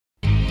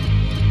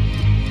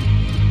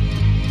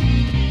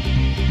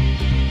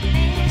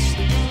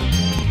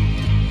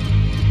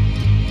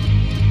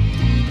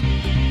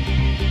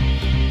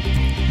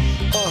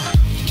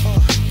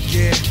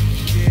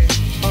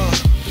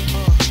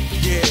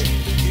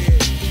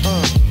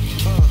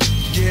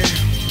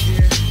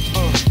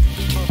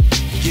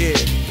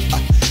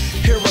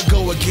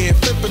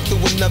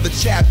another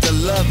chapter.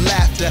 Love,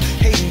 laughter,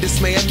 hating,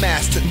 dismay, and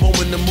mastered.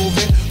 Moment of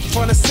moving,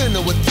 front and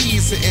center with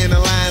ease and inner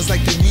lines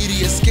like the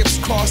meteor skips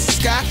across the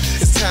sky.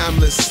 It's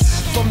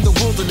timeless. From the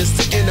wilderness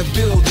to inner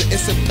building,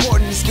 it's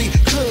important to speak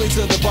clearly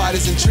to the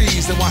bodies and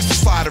trees and watch the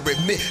slaughter at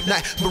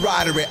midnight,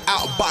 marauder it,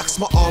 outbox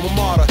my alma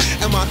mater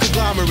and my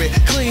conglomerate.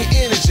 Clean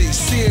energy,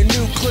 see a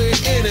nuclear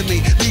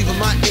enemy, leaving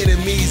my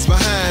enemies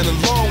behind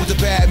along with the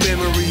bad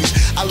memories.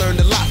 I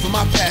learned a lot from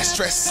my past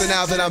stress, and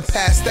now that I'm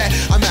past that,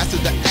 I'm after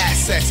the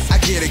assets. I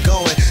get it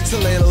going, to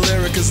lay the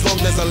lyric as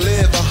long as I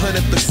live.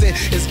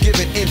 100% is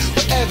given in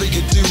whatever you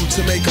do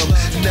to make them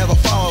never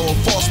follow a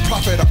false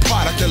prophet, a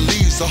product that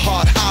leaves a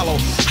heart hollow,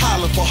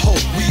 hollering for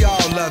hope. We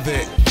all love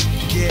it.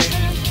 Yeah,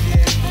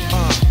 yeah,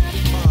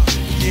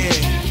 yeah,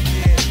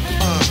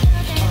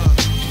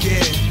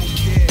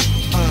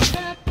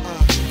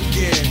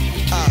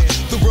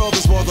 the world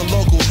is more than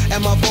local,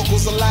 and my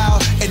vocals are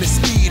loud, and the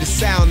speed of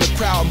sound, the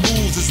crowd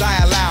moves as I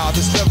allow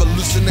this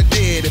revolution that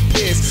did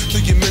appears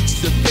through your mental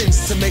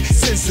defense to make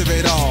sense of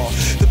it all.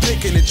 The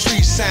pick in the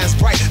tree shines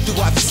bright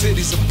throughout the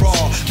cities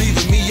abroad,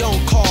 leaving me on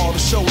call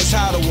to show us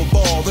how to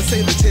evolve. They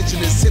say the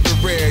tension is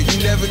temporary,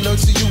 you never know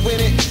till you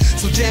win it.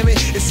 So jam it,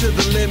 it's to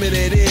the limit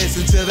it is,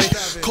 until they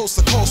coast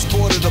to coast,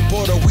 border to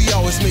border. We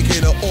always make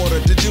it an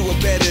order to do it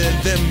better than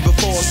them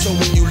before. So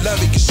when you love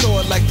it, you show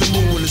it like the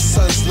moon when the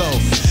sun's low,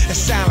 and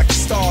shine like the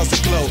stars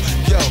that glow.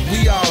 Yo,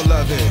 we all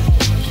love it.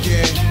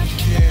 Yeah,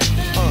 yeah,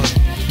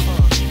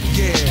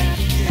 yeah,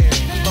 yeah,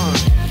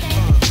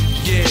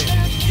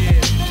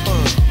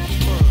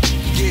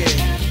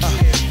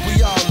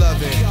 we all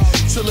love it.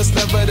 Till it's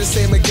never the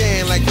same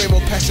again. Like rainbow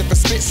passion for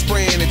spit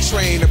spraying and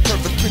train. A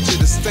perfect picture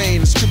to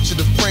stain, a scripture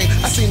to frame.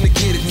 I seem to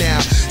get it now.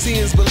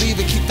 Seeing's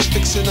believing, keep the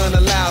fiction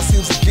unallowed.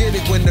 Seems to get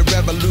it when the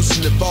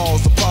revolution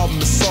evolves. The problem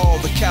is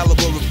solved, the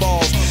caliber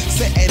revolves.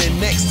 Setting it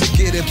next to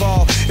get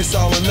involved. It's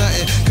all or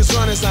nothing, cause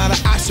running's not an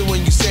option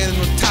when you standing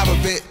on top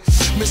of it.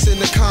 Mission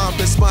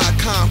accomplished, my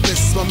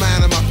accomplice, my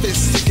mind and my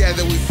fists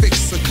together. We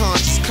fix the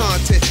conscious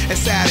content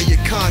inside of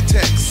your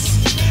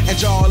context, and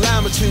draw a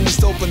line between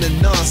what's open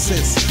and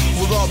nonsense.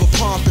 With all the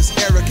pompous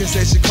arrogance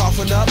that you're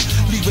coughing up,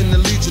 leaving the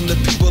legion of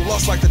people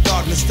lost like the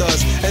darkness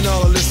does. And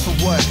all of this for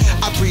what?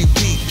 I breathe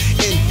deep,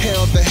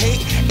 inhale the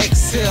hate,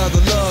 exhale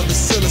the love. The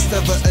still is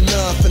never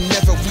enough, and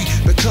never we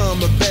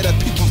become a better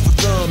people for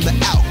them. The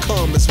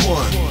outcome is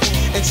one.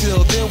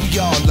 Until then,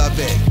 we all love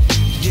it.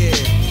 Yeah.